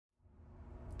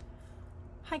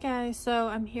Hi guys, so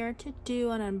I'm here to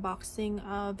do an unboxing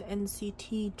of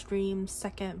NCT DREAM's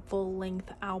second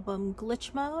full-length album,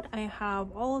 Glitch Mode. I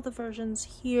have all of the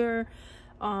versions here,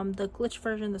 the glitch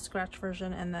version, the scratch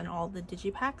version, and then all the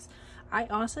digipacks. I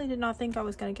honestly did not think I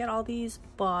was going to get all these,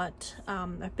 but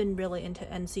I've been really into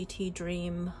NCT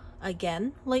DREAM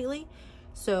again lately,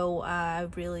 so I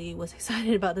really was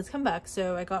excited about this comeback.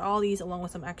 So I got all these along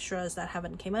with some extras that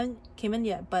haven't came in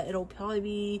yet, but it'll probably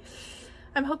be,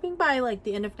 I'm hoping by like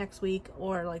the end of next week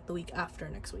or like the week after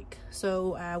next week.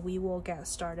 So we will get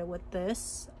started with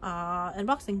this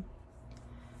unboxing.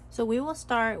 So we will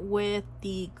start with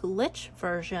the glitch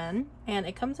version, and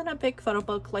it comes in a big photo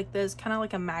book like this, kind of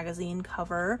like a magazine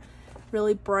cover,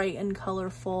 really bright and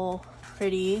colorful,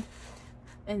 pretty.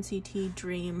 NCT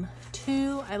DREAM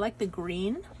 2. I like the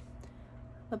green.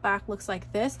 The back looks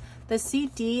like this. The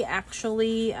CD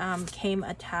actually came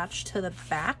attached to the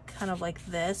back, kind of like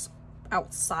this,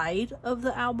 outside of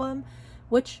the album,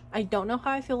 which I don't know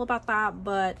how I feel about that,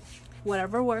 but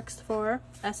whatever works for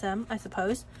SM, I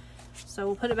suppose. So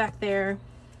we'll put it back there,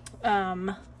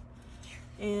 and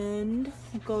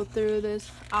we'll go through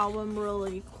this album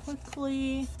really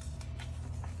quickly.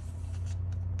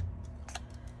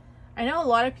 I know a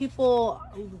lot of people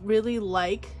really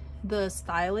like the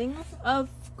styling of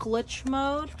Glitch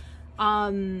Mode.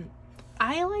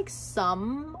 I like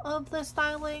some of the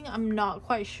styling. I'm not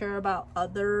quite sure about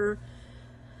other.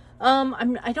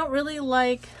 I don't really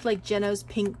like Jeno's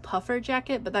pink puffer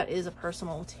jacket, but that is a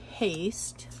personal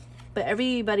taste. But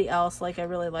everybody else, I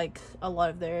really like a lot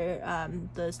of their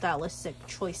the stylistic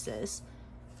choices.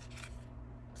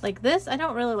 Like this, I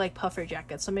don't really like puffer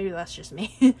jackets, so maybe that's just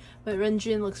me. But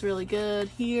Renjin looks really good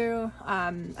here.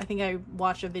 I think I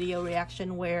watched a video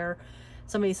reaction where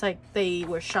somebody's like, they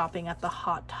were shopping at the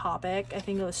Hot Topic. I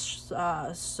think it was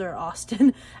Sir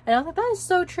Austin. And I was like, that is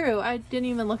so true. I didn't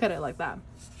even look at it like that.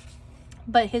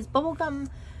 But his bubblegum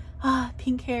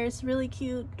pink hair is really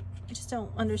cute. I just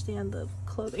don't understand the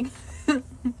clothing.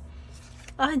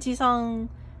 Jisung.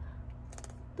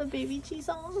 The baby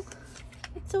Jisung.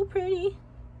 It's so pretty.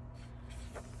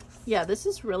 Yeah, this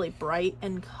is really bright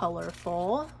and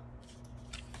colorful.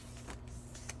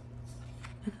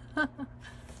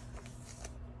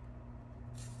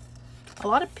 A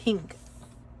lot of pink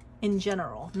in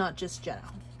general, not just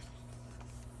Jeno.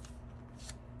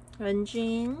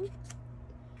 Renjin,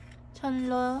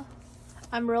 Chunle.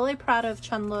 I'm really proud of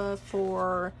Chunle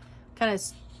for kind of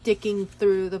sticking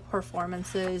through the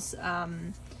performances,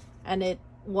 and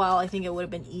while I think it would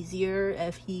have been easier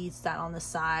if he sat on the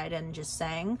side and just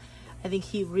sang, I think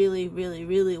he really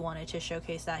wanted to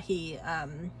showcase that he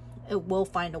will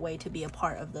find a way to be a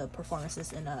part of the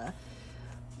performances in a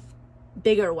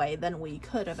bigger way than we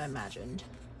could have imagined.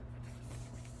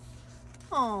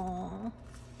 Aww.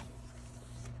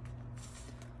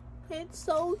 It's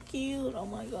so cute. Oh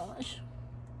my gosh.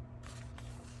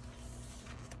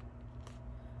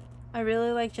 I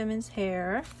really like Jimin's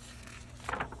hair.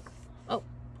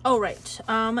 Oh right.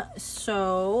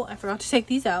 So I forgot to take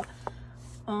these out.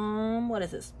 What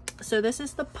is this? So this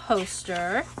is the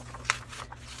poster.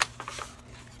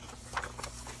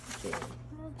 Okay.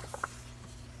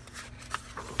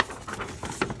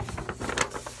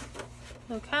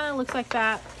 So it kind of looks like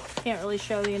that. Can't really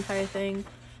show the entire thing.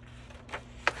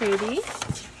 Pretty.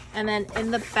 And then in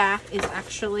the back is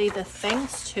actually the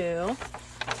thanks to.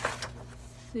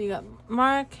 So you got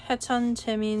Mark, Haechan,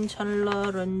 Jaemin,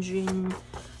 Chunle, Renjin,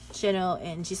 Jeno,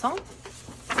 and Jisung.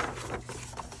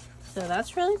 So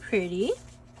that's really pretty.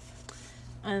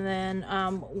 And then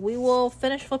we will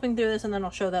finish flipping through this, and then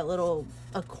I'll show that little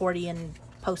accordion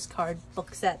postcard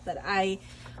book set that I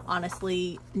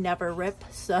honestly never rip.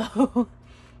 So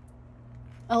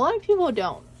a lot of people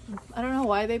don't. I don't know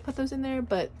why they put those in there,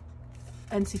 but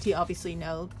NCT obviously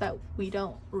know that we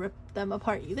don't rip them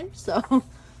apart either. So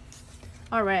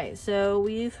alright, so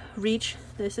we've reached,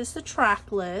 this is the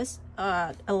track list,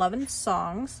 11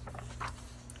 songs,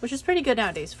 which is pretty good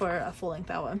nowadays for a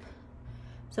full-length album.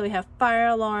 So we have Fire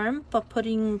Alarm,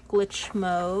 Putting Glitch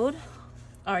Mode,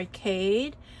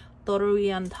 Arcade, 너를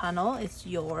위한 단어, It's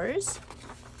Yours,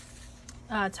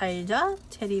 잘자,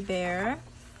 Teddy Bear,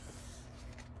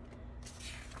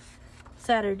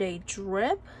 Saturday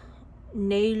Drip,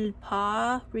 Nail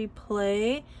Pa,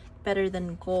 Replay, Better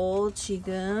Than Gold,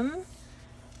 지금,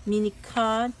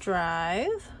 Minika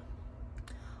Drive,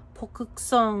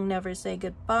 복극성 Never Say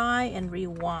Goodbye, and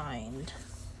Rewind.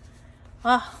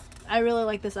 I really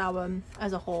like this album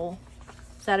as a whole.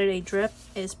 Saturday Drip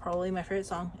is probably my favorite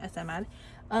song, SMAD.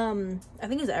 I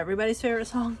think it's everybody's favorite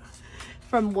song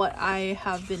from what I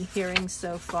have been hearing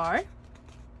so far.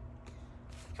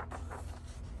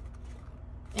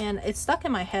 And it's stuck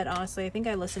in my head, honestly. I think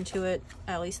I listen to it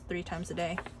at least 3 times a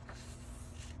day.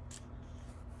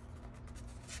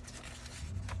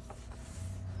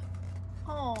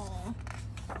 Oh,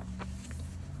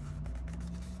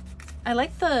 I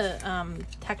like the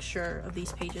texture of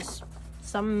these pages.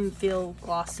 Some feel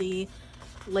glossy,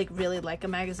 like really like a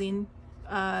magazine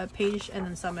page, and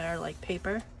then some are like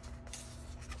paper.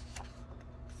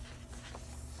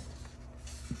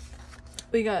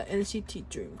 We got NCT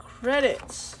DREAM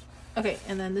credits. Okay,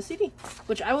 and then the CD,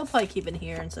 which I will probably keep in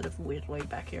here instead of way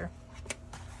back here.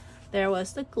 There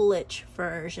was the glitch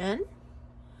version.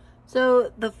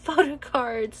 So the photo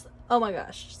cards, oh my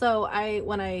gosh. So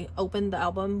when I opened the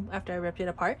album after I ripped it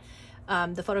apart,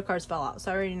 the photo cards fell out.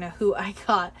 So I already know who I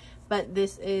got, but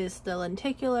this is the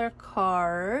lenticular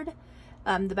card.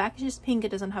 The back is just pink.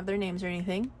 It doesn't have their names or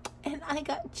anything. And I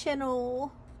got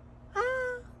Channel.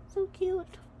 Ah, so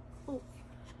cute. Oh.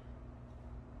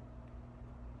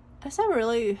 I guess I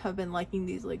really have been liking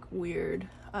these like weird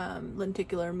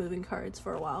lenticular moving cards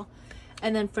for a while.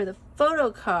 And then for the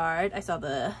photo card, I saw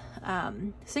the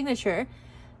signature.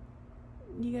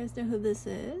 You guys know who this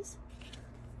is?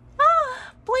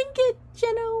 Ah, Blanket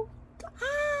Jeno.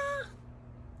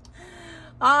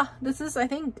 This is, I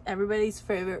think, everybody's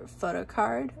favorite photo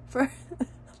card for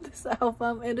this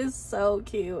album. It is so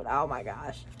cute. Oh my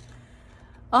gosh.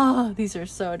 Oh, these are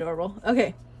so adorable.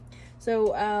 Okay,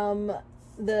 so I'm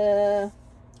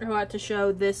about to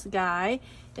show this guy.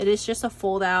 It is just a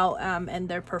fold out and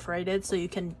they're perforated, so you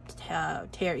can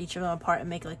tear each of them apart and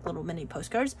make like little mini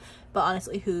postcards. But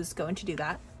honestly, who's going to do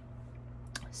that?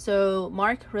 So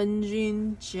Mark,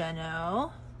 Renjun,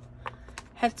 Jeno,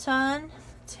 Haechan,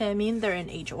 Taemin, they're in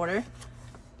age order.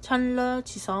 Chanle,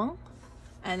 Jisung.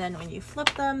 And then when you flip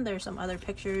them, there's some other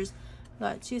pictures. We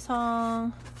got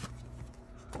Jisung,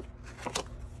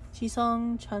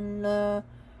 Chanle,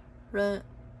 Ren.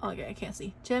 Okay, I can't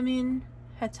see. Jaemin,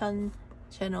 Haechan,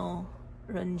 Jeno,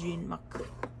 Renjun, Mark.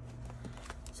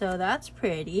 So that's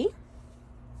pretty.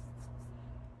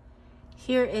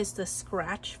 Here is the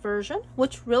scratch version,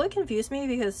 which really confused me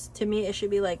because to me it should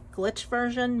be like glitch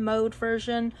version, mode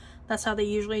version. That's how they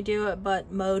usually do it,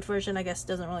 but mode version I guess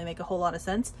doesn't really make a whole lot of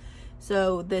sense.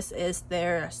 So this is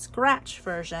their scratch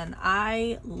version.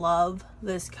 I love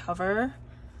this cover.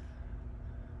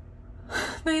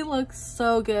 They look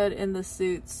so good in the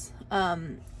suits.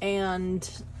 There's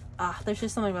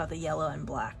just something about the yellow and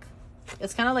black.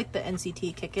 It's kind of like the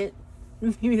NCT Kick It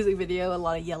music video, a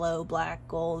lot of yellow, black,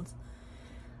 gold.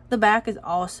 The back is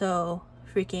also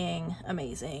freaking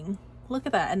amazing. Look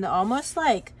at that. And they're almost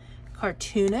like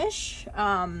cartoonish,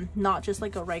 not just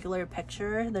like a regular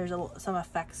picture. There's some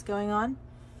effects going on.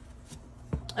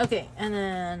 Okay, and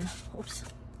then, oops.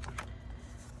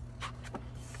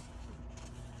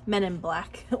 Men in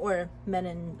Black, or men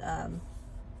in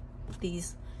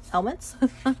these helmets.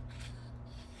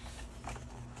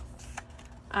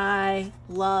 I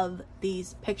love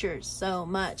these pictures so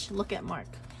much. Look at Mark.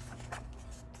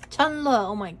 Chanle,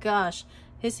 oh my gosh.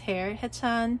 His hair,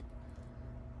 Haechan.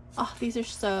 Oh, these are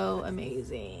so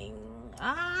amazing.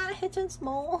 Haechan's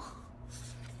small.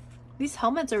 These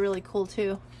helmets are really cool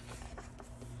too.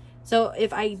 So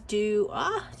if I do,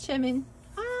 Jimin.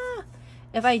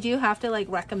 If I do have to like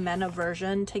recommend a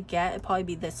version to get, it'd probably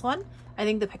be this one. I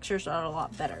think the pictures are a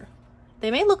lot better.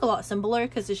 They may look a lot simpler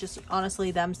because it's just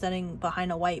honestly them standing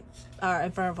behind a white,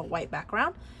 in front of a white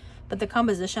background. But the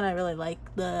composition, I really like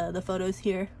the photos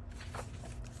here.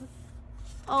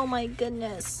 Oh my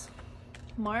goodness.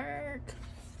 Mark.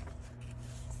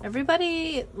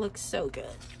 Everybody looks so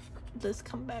good. This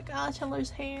comeback. Chandler's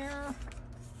hair.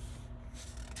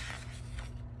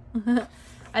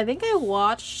 I think I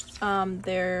watched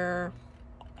their,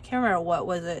 I can't remember what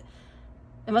was it.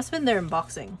 It must have been their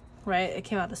unboxing, right? It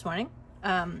came out this morning.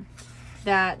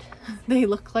 That they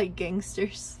look like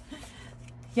gangsters.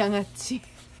 Young-achi.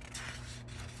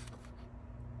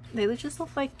 They just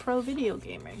look like pro video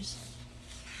gamers.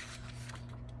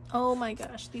 Oh my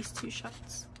gosh, these two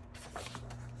shots.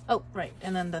 Oh, right.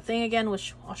 And then the thing again,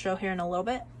 which I'll show here in a little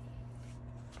bit.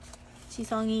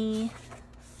 Jisung.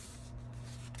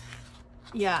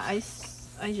 Yeah, I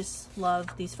just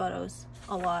love these photos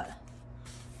a lot.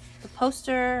 The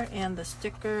poster and the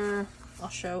sticker I'll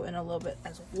show in a little bit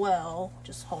as well.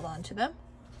 Just hold on to them.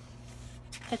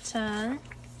 Haechan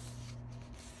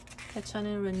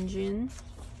and Renjun.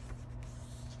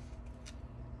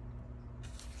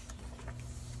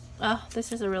 Oh,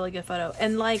 this is a really good photo.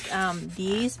 And like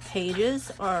these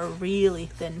pages are really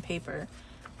thin paper.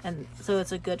 And so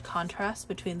it's a good contrast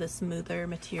between the smoother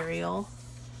material.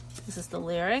 This is the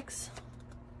lyrics.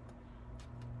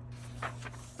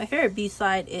 My favorite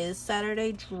B-side is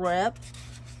Saturday Drip.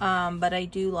 but I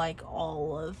do like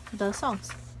all of the songs.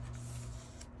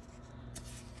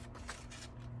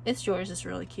 It's Yours is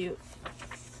really cute.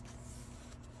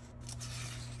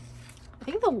 I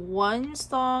think the one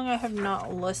song I have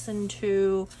not listened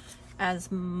to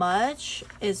as much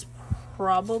is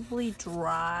probably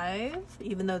Drive,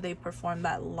 even though they performed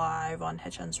that live on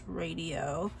Haechan's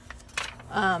radio.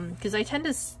 Because I tend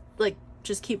to like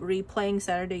just keep replaying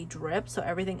Saturday Drip, so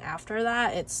everything after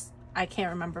that, I can't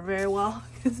remember very well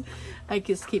because I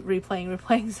just keep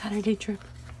replaying Saturday Drip.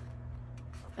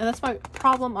 And that's my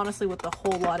problem, honestly, with the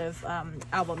whole lot of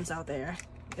albums out there.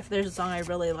 If there's a song I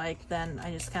really like, then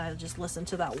I just kind of just listen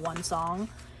to that one song,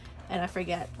 and I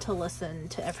forget to listen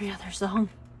to every other song.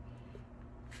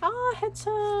 Ah,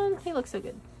 Haechan, he looks so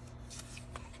good.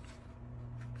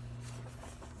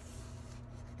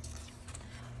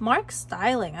 Mark's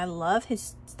styling, I love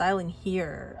his styling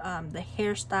here. The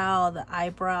hairstyle, the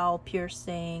eyebrow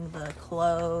piercing, the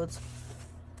clothes.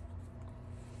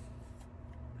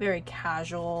 Very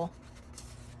casual,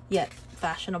 yet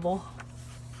fashionable.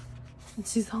 And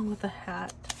she's on with the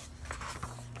hat.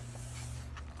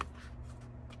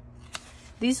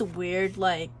 These weird,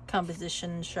 like,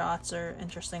 composition shots are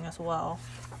interesting as well.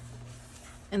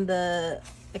 And the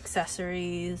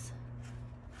accessories.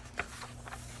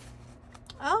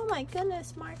 Oh my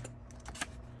goodness, Mark.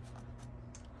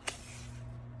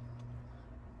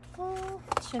 Oh,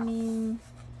 Jimin.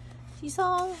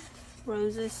 Jisung.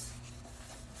 Roses.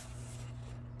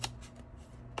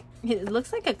 It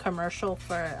looks like a commercial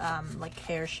for like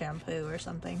hair shampoo or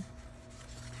something.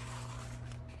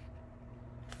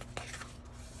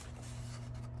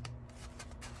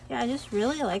 Yeah, I just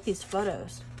really like these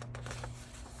photos.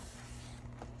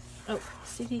 Oh,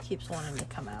 CD keeps wanting to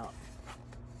come out.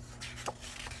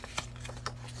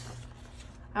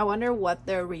 I wonder what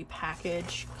their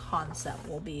repackage concept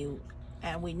will be,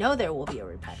 and we know there will be a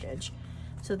repackage.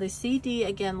 So the CD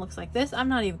again looks like this. I'm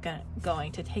not even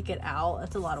going to take it out.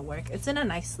 It's a lot of work. It's in a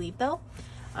nice sleeve though.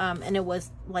 And it was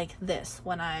like this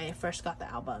when I first got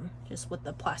the album, just with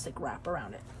the plastic wrap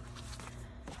around it.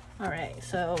 All right,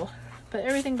 so put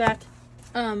everything back.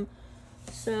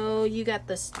 So you got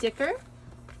the sticker.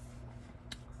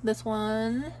 This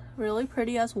one, really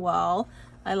pretty as well.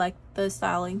 I like the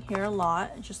styling here a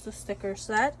lot. Just a sticker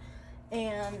set.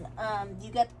 And you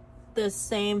get the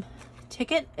same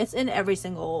ticket. It's in every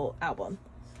single album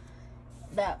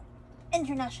that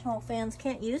international fans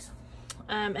can't use.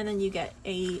 And then you get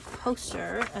a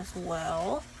poster as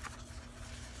well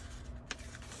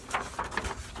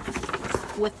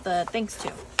with the thanks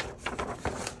to.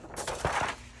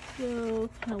 So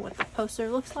kind of what the poster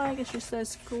looks like. It just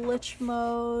says glitch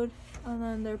mode, and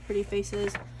then their pretty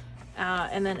faces,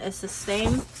 and then it's the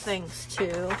same thanks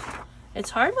to.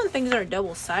 It's hard when things are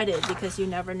double-sided because you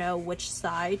never know which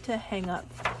side to hang up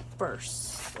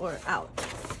first or out.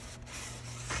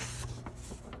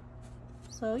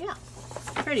 So yeah,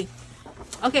 pretty.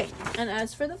 Okay, and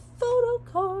as for the photo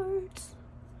cards,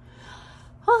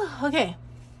 oh, okay,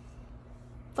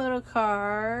 photo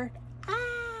card.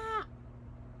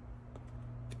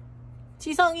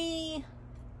 Jisung.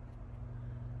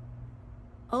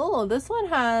 Oh, this one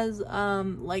has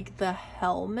like the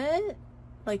helmet,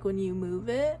 like when you move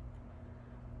it,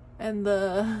 and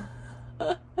the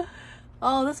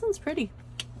oh, this one's pretty.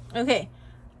 Okay,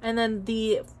 and then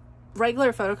the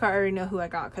regular photo card, I already know who I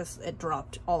got because it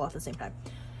dropped all at the same time.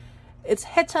 It's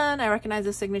Haechan. I recognize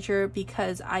the signature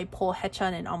because I pull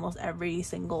Haechan in almost every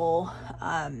single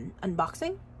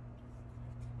unboxing.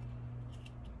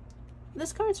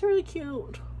 This card's really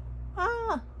cute.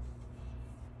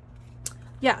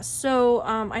 Yeah, so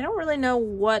I don't really know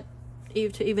what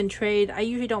to even trade. I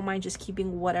usually don't mind just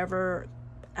keeping whatever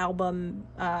album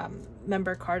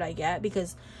member card I get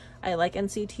because I like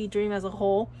NCT DREAM as a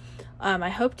whole. I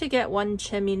hope to get one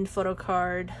Jimin photo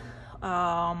card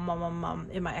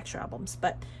in my extra albums,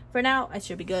 but for now I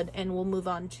should be good, and we'll move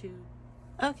on to.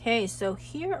 Okay, so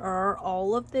here are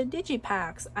all of the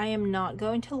digipacks. I am not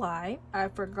going to lie, I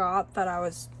forgot that I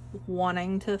was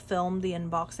wanting to film the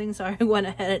unboxing, so I went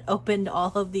ahead and opened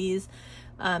all of these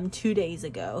 2 days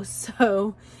ago.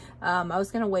 So I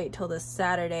was gonna wait till this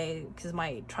Saturday because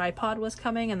my tripod was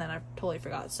coming, and then I totally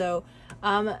forgot. So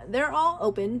they're all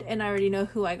opened, and I already know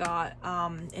who I got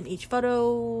in each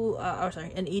photo,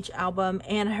 in each album,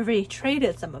 and I already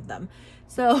traded some of them.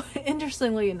 So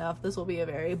interestingly enough, this will be a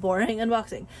very boring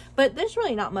unboxing, but there's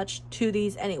really not much to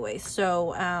these anyway.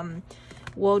 So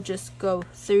we'll just go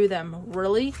through them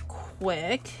really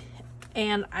quick.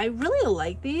 And I really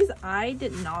like these. I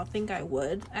did not think I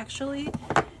would, actually,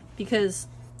 because,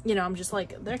 you know, I'm just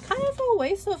like, they're kind of a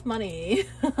waste of money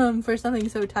for something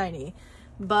so tiny.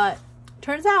 But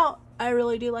turns out I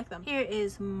really do like them. Here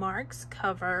is Mark's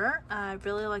cover. I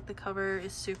really like the cover.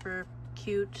 It's super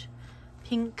cute,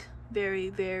 pink, very,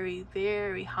 very,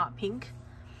 very hot pink.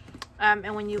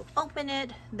 And when you open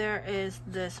it, there is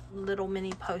this little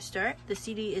mini poster. The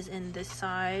CD is in this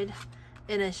side,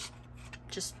 and it's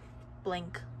just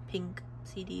blank pink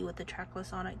CD with the track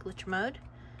list on it, glitch mode.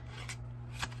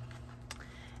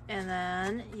 And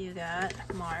then you got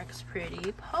Mark's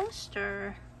pretty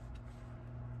poster.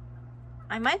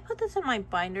 I might put this in my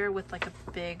binder with like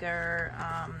a bigger,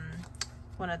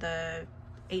 one of the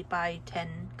 8x10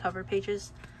 cover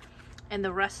pages. And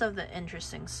the rest of the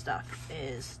interesting stuff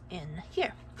is in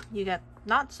here. You got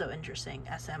not so interesting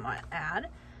SM ad,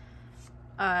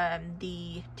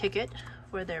 the ticket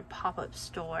for their pop-up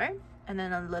store, and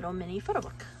then a little mini photo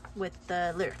book with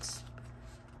the lyrics.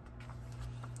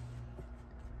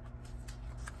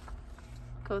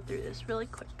 Go through this really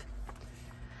quick.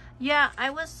 Yeah, I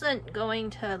wasn't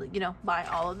going to, you know, buy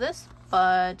all of this,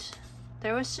 but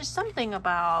there was just something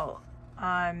about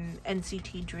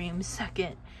NCT DREAM's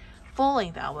second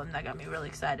full-length album that got me really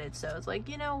excited. So it's like,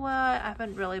 you know what, I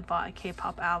haven't really bought a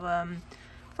K-pop album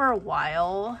for a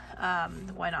while.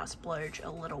 Why not splurge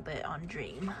a little bit on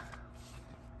Dream?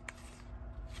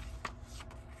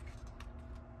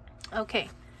 Okay,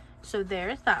 so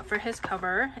there's that for his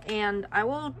cover, and I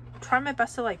will try my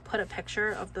best to like put a picture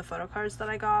of the photo cards that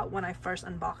I got when I first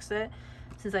unboxed it,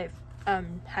 since I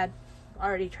had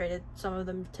already traded some of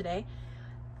them today.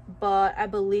 But I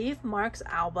believe Mark's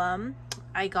album,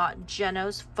 I got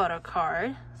Jeno's photo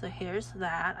card, so here's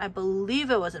that. I believe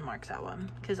it was in Mark's album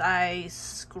because I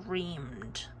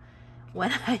screamed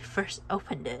when I first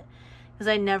opened it, because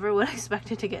I never would have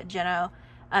expected to get Jeno.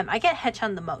 I get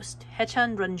Haechan the most.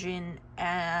 Haechan, Renjun,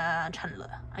 and Chanle.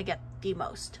 I get the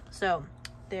most. So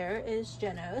there is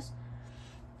Jeno's.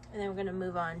 And then we're going to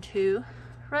move on to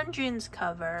Renjun's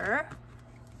cover.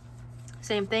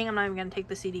 Same thing. I'm not even going to take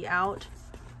the CD out.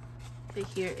 But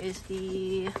here is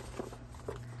the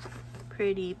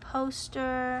pretty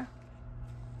poster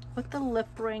with the lip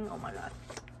ring. Oh my god.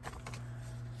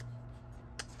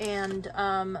 And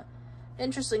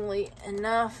interestingly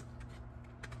enough,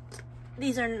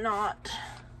 these are not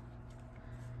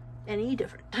any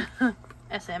different.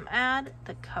 SM ad,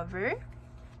 the cover.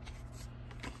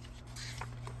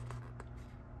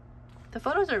 The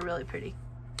photos are really pretty.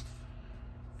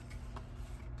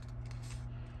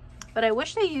 But I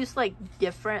wish they used like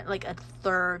different, like a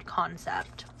third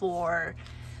concept for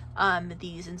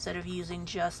these instead of using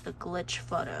just the glitch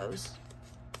photos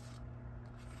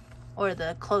or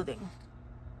the clothing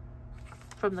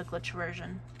from the glitch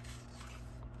version.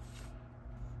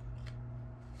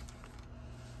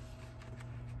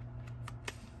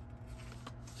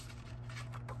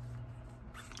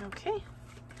 Okay,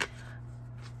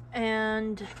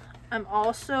 and I'm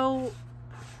also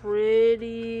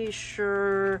pretty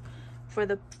sure for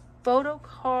the photo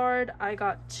card I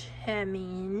got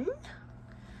Taemin.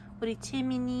 우리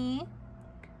Taemin이.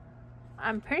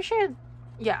 I'm pretty sure,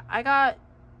 yeah, I got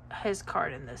his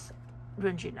card in this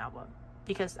Renjun album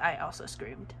because I also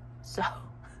screamed. So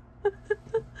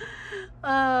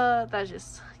that's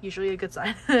just usually a good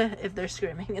sign if there's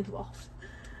screaming involved.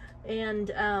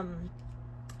 And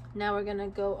now we're gonna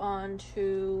go on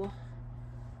to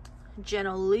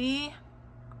Jenna Lee.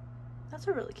 That's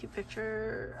a really cute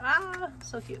picture. Ah,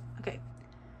 so cute. Okay.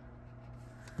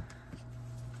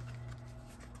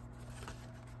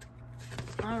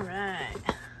 All right.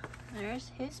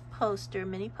 There's his poster,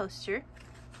 mini poster.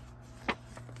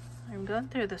 I'm going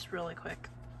through this really quick,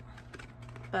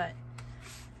 but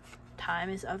time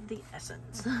is of the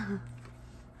essence.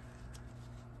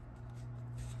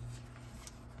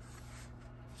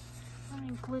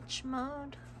 In glitch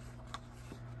mode.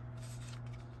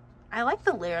 I like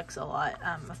the lyrics a lot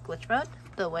of glitch mode,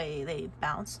 the way they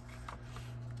bounce.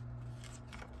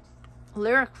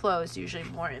 Lyric flow is usually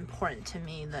more important to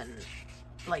me than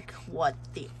like what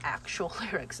the actual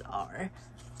lyrics are.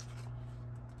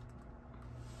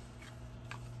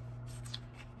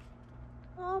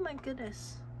 Oh my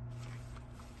goodness.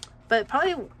 But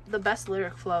probably the best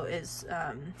lyric flow is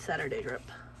Saturday Drip.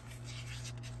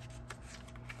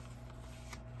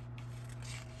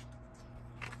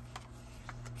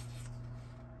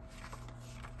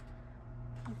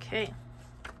 Okay,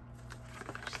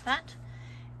 there's that.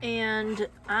 And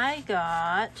I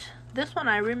got this one,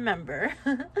 I remember.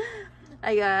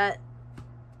 I got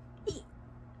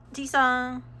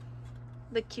Jisung,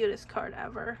 the cutest card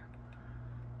ever.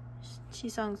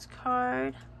 Jisung's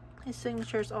card. His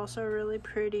signature is also really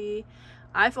pretty.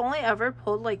 I've only ever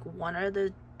pulled like one or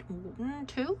the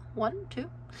two.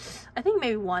 I think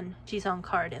maybe one Jisung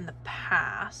card in the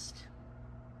past.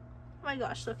 my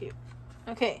gosh, so cute.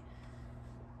 Okay,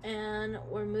 and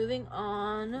we're moving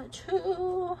on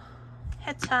to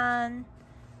Haechan.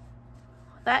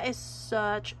 That is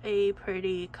such a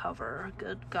pretty cover.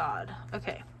 Good God.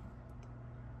 Okay.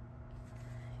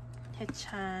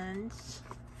 Haechan's.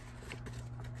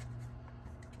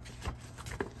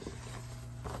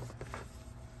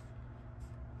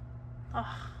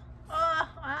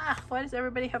 Why does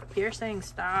everybody have piercings?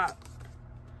 Stop.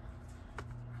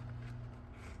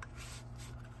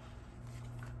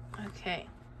 Okay,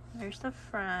 there's the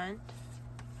front.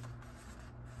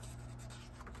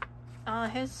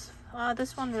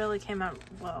 This one really came out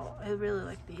well. I really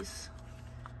like these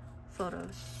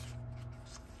photos.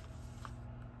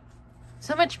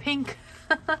 So much pink.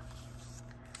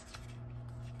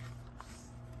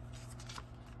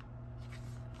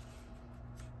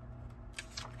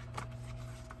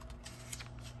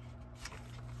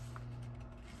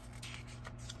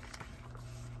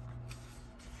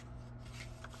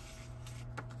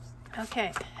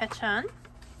 Okay, Haechan.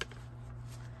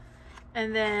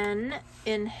 And then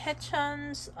in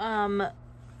Haechan's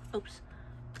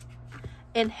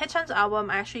in Haechan's album,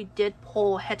 I actually did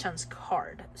pull Haechan's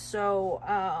card. So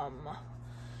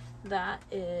that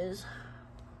is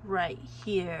right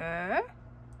here.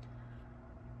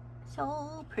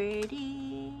 So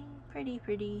pretty, pretty,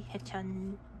 pretty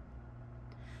Haechan.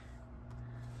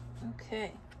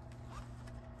 Okay.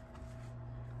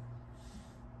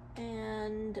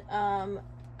 And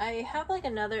I have like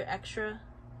another extra,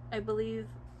 I believe.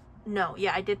 No,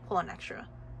 yeah, I did pull an extra.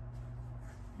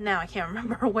 Now I can't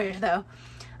remember where though.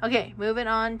 Okay, moving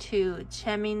on to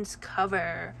Chaemin's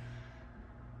cover.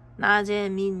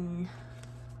 Najaemin.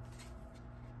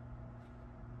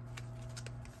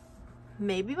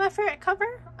 Maybe my favorite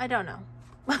cover? I don't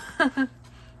know.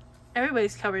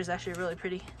 Everybody's cover is actually really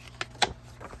pretty.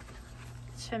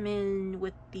 Chaemin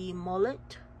with the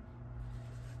mullet.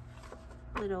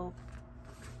 Little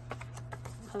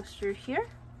poster here.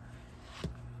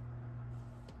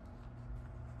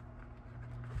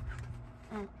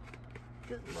 Oh,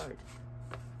 good lord.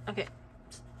 Okay,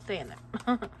 stay in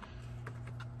there.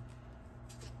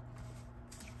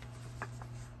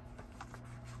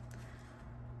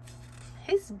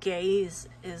 His gaze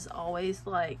is always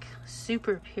like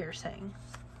super piercing.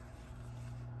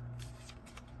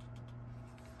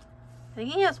 I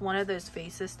think he has one of those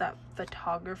faces that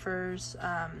photographers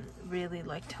really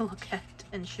like to look at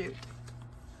and shoot.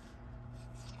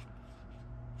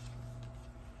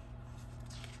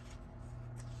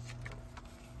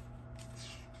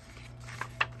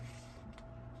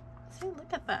 See,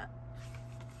 look at that.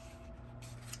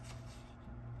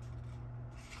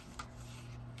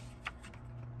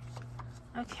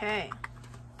 Okay.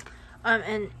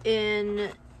 And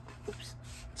in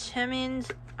Chaemin's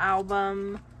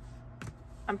album,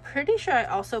 I'm pretty sure I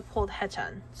also pulled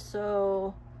Haechan,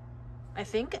 so I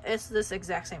think it's this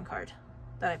exact same card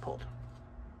that I pulled,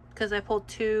 because I pulled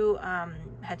two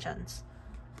Haechans.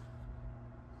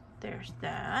 There's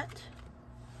that.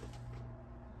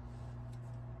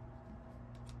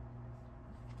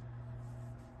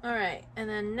 Alright, and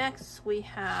then next we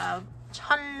have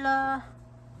Chanla.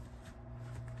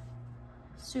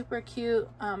 Super cute.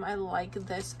 I like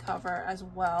this cover as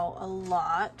well a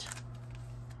lot.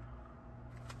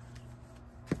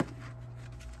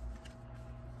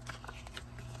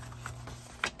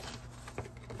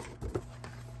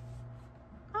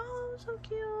 So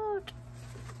cute.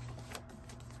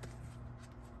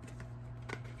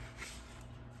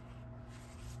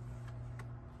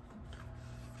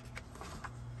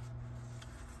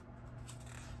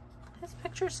 His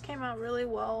pictures came out really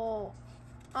well.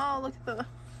 Oh, look at the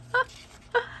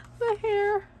the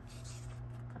hair.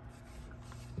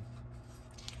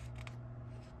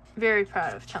 Very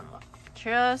proud of Chanla.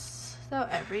 Just so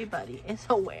everybody is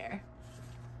aware.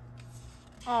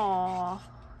 Aww.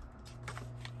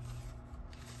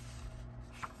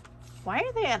 Why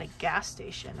are they at a gas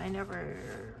station? I never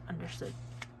understood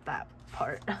that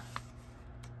part.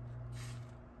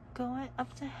 Going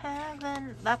up to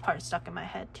heaven. That part stuck in my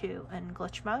head too in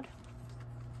glitch mode.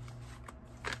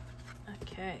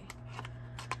 Okay.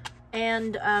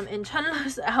 And in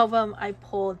Chanla's album, I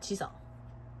pulled Jisung.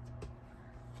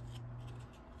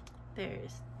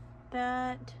 There's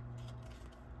that.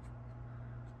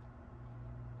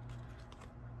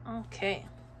 Okay.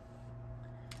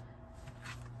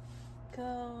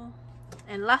 Go.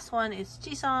 And last one is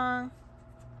Jisung.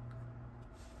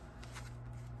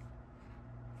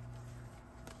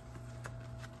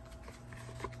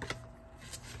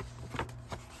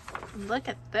 Look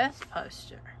at this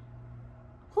poster.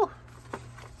 Whew.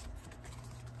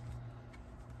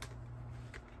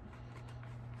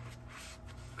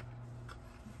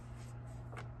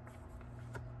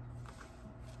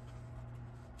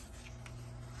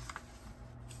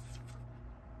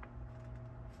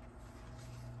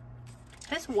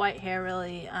 His white hair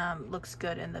really looks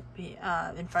good in the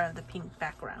in front of the pink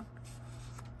background.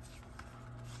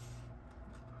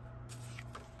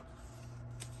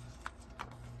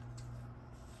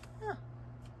 Huh.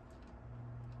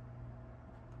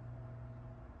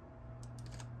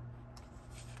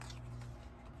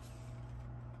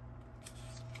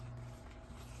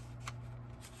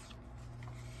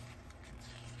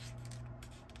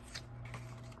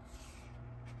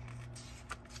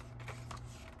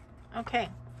 Okay,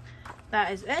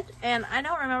 that is it. And I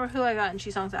don't remember who I got in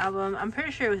Jisung's album. I'm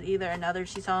pretty sure it was either another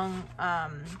Jisung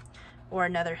or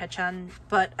another Haechan,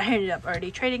 but I ended up already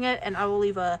trading it, and I will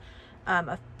leave a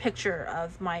picture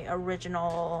of my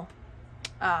original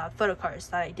photo cards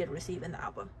that I did receive in the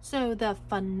album. So the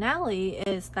finale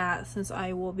is that since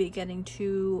I will be getting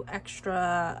 2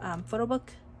 extra photo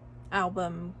book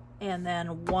album and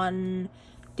then 1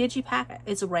 digipack,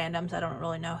 it's random, so I don't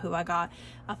really know who I got.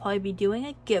 I'll probably be doing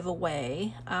a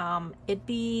giveaway. It'd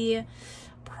be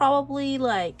probably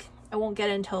like, I won't get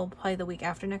it until probably the week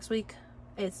after next week,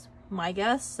 it's my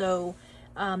guess. So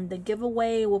the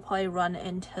giveaway will probably run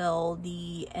until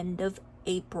the end of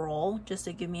April, just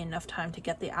to give me enough time to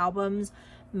get the albums,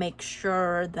 make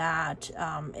sure that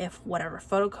if whatever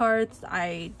photo cards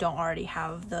I don't already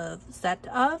have the set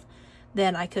of,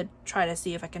 then I could try to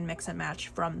see if I can mix and match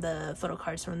from the photo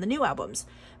cards from the new albums.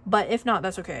 But if not,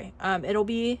 that's okay. It'll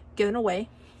be given away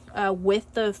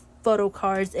with the photo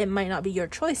cards. It might not be your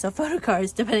choice of photo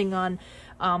cards depending on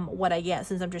what I get,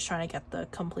 since I'm just trying to get the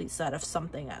complete set of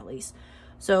something at least.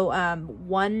 So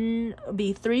one will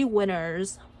be 3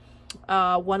 winners.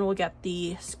 One will get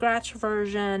the scratch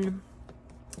version,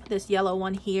 this yellow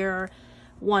one here.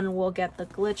 One will get the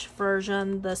glitch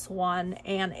version, this one,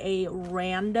 and a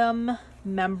random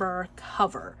member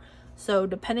cover. So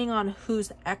depending on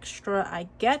whose extra I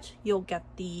get, you'll get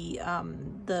the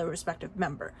respective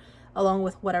member, along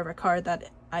with whatever card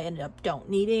that I ended up don't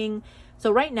needing.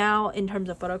 So right now, in terms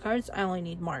of photo cards, I only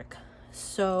need Mark.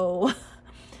 So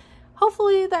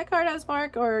hopefully that card has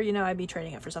Mark, or, you know, I'd be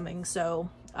trading it for something.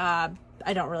 So I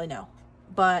don't really know.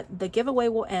 But the giveaway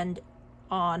will end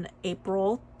on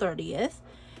April 30th,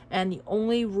 and the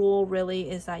only rule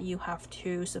really is that you have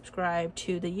to subscribe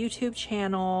to the YouTube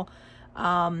channel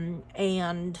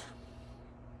and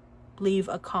leave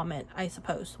a comment, I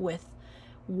suppose, with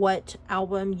what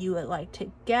album you would like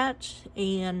to get,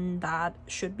 and that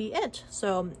should be it.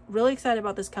 So I'm really excited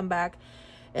about this comeback.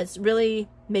 It's really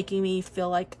making me feel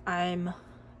like I'm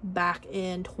back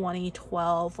in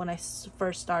 2012 when I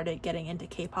first started getting into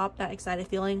K-pop, that excited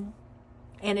feeling.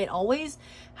 And it always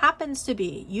happens to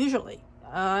be, usually,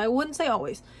 I wouldn't say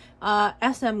always,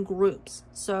 SM groups.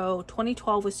 So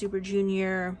 2012 was Super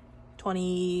Junior,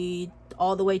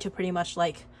 all the way to pretty much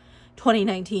like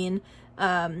 2019,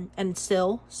 and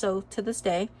still, so to this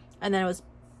day. And then it was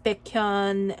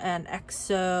Baekhyun and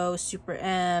EXO, Super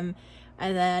M,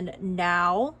 and then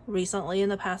now, recently in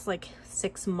the past like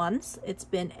 6 months, it's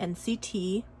been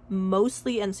NCT,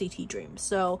 mostly NCT DREAM.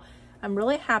 So I'm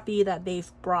really happy that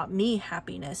they've brought me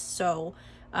happiness. So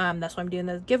that's why I'm doing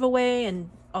the giveaway, and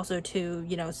also to,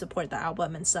 you know, support the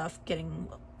album and stuff, getting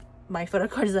my photo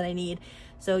cards that I need.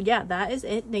 So yeah, that is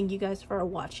it. Thank you guys for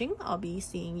watching. I'll be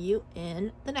seeing you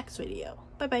in the next video.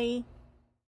 Bye bye.